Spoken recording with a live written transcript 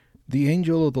The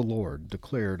angel of the Lord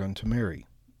declared unto Mary,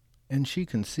 and she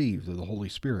conceived of the Holy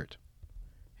Spirit.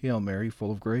 Hail Mary,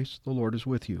 full of grace, the Lord is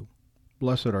with you.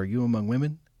 Blessed are you among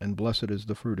women, and blessed is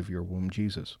the fruit of your womb,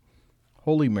 Jesus.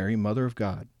 Holy Mary, Mother of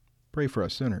God, pray for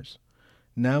us sinners,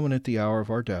 now and at the hour of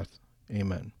our death.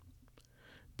 Amen.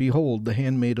 Behold, the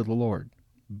handmaid of the Lord,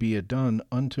 be it done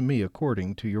unto me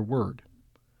according to your word.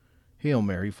 Hail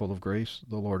Mary, full of grace,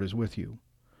 the Lord is with you.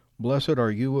 Blessed are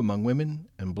you among women,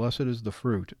 and blessed is the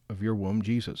fruit of your womb,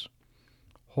 Jesus.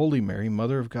 Holy Mary,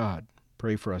 Mother of God,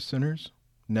 pray for us sinners,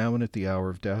 now and at the hour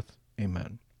of death.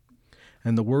 Amen.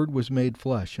 And the Word was made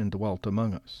flesh and dwelt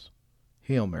among us.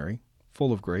 Hail Mary,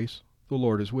 full of grace, the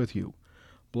Lord is with you.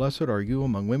 Blessed are you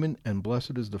among women, and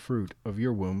blessed is the fruit of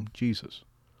your womb, Jesus.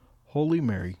 Holy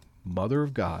Mary, Mother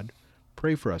of God,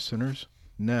 pray for us sinners,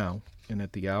 now and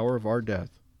at the hour of our death.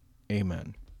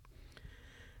 Amen.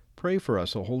 Pray for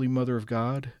us, O Holy Mother of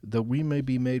God, that we may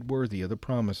be made worthy of the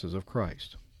promises of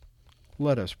Christ.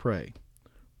 Let us pray.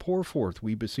 Pour forth,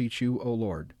 we beseech you, O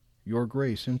Lord, your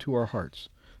grace into our hearts,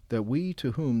 that we,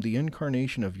 to whom the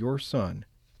incarnation of your Son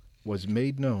was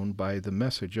made known by the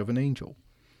message of an angel,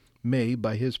 may,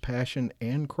 by his passion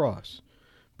and cross,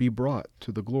 be brought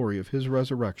to the glory of his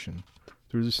resurrection,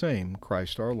 through the same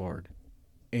Christ our Lord.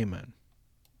 Amen.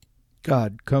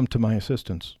 God, come to my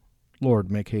assistance. Lord,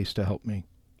 make haste to help me.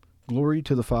 Glory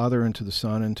to the Father, and to the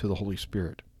Son, and to the Holy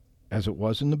Spirit, as it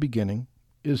was in the beginning,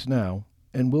 is now,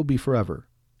 and will be forever.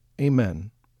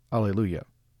 Amen. Alleluia.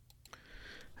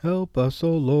 Help us,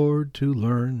 O Lord, to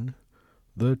learn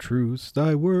the truths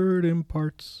thy word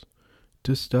imparts,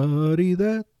 to study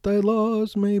that thy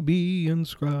laws may be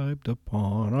inscribed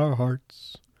upon our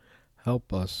hearts.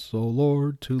 Help us, O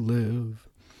Lord, to live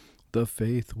the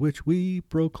faith which we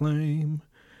proclaim,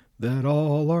 that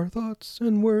all our thoughts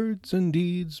and words and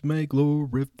deeds may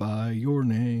glorify your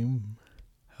name.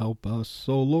 Help us,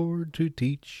 O Lord, to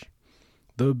teach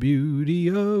the beauty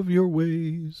of your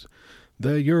ways,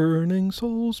 that yearning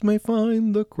souls may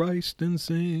find the Christ and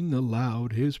sing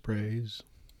aloud his praise.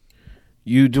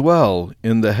 You dwell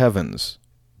in the heavens.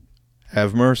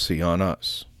 Have mercy on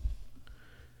us.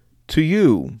 To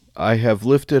you I have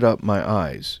lifted up my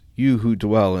eyes, you who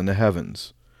dwell in the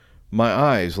heavens. My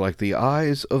eyes like the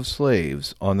eyes of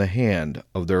slaves on the hand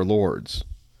of their lords,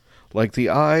 like the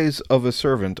eyes of a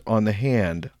servant on the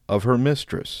hand of her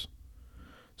mistress.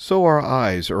 So our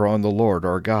eyes are on the Lord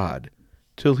our God,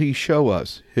 till he show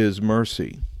us his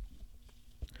mercy.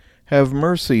 Have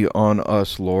mercy on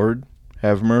us, Lord,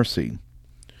 have mercy.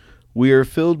 We are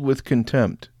filled with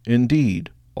contempt. Indeed,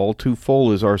 all too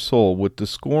full is our soul with the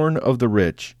scorn of the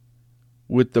rich,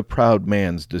 with the proud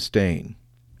man's disdain.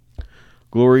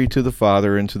 Glory to the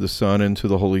Father, and to the Son, and to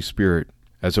the Holy Spirit,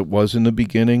 as it was in the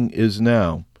beginning, is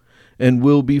now, and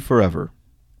will be forever.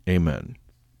 Amen.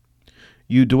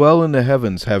 You dwell in the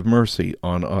heavens, have mercy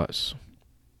on us.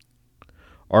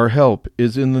 Our help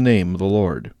is in the name of the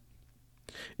Lord.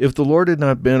 If the Lord had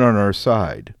not been on our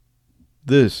side,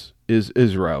 this is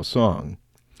Israel's song.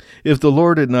 If the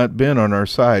Lord had not been on our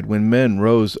side when men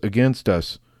rose against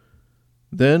us,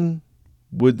 then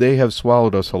would they have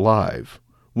swallowed us alive,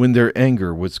 when their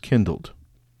anger was kindled.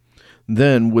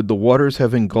 Then would the waters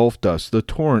have engulfed us, the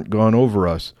torrent gone over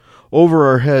us. Over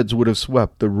our heads would have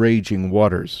swept the raging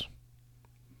waters.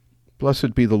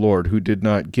 Blessed be the Lord, who did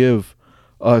not give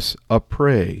us a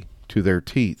prey to their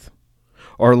teeth.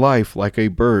 Our life, like a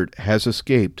bird, has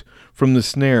escaped from the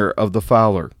snare of the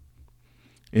fowler.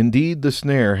 Indeed, the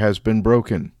snare has been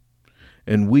broken,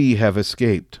 and we have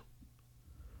escaped.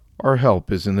 Our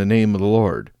help is in the name of the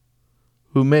Lord,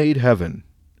 who made heaven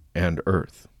and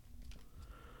earth.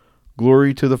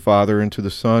 Glory to the Father, and to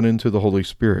the Son, and to the Holy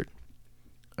Spirit,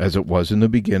 as it was in the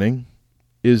beginning,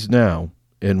 is now,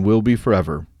 and will be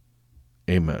forever.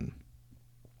 Amen.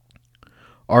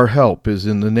 Our help is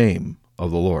in the name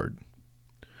of the Lord.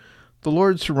 The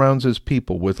Lord surrounds his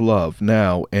people with love,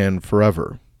 now and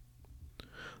forever.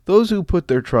 Those who put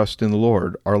their trust in the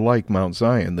Lord are like Mount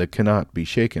Zion that cannot be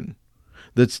shaken,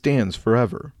 that stands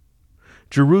forever.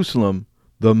 Jerusalem,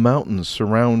 the mountains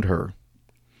surround her.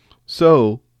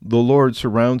 So the Lord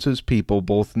surrounds his people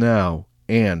both now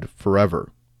and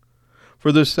forever.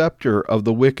 For the scepter of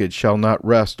the wicked shall not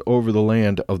rest over the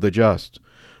land of the just,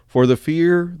 for the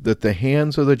fear that the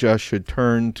hands of the just should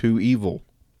turn to evil.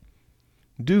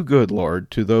 Do good,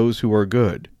 Lord, to those who are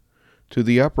good, to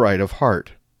the upright of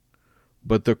heart.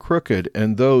 But the crooked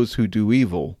and those who do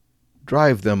evil,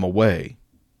 drive them away.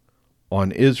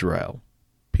 On Israel,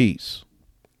 peace.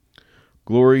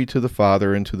 Glory to the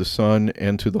Father, and to the Son,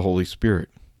 and to the Holy Spirit,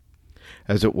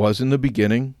 as it was in the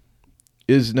beginning,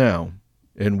 is now,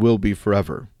 and will be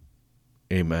forever.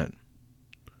 Amen.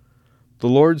 The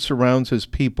Lord surrounds his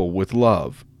people with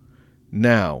love,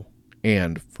 now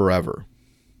and forever.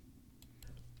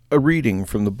 A reading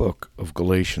from the book of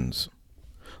Galatians.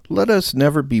 Let us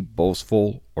never be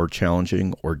boastful or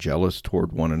challenging or jealous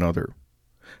toward one another.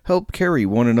 Help carry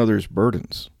one another's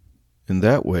burdens. In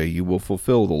that way you will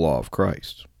fulfill the law of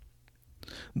Christ.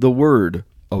 The word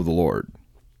of the Lord.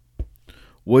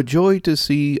 What joy to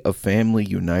see a family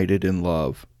united in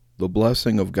love. The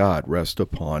blessing of God rest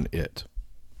upon it.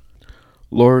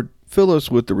 Lord, fill us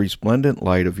with the resplendent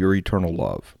light of your eternal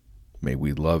love. May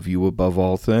we love you above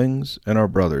all things and our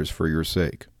brothers for your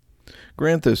sake.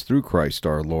 Grant this through Christ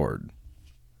our Lord.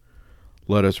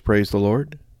 Let us praise the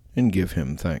Lord and give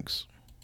him thanks.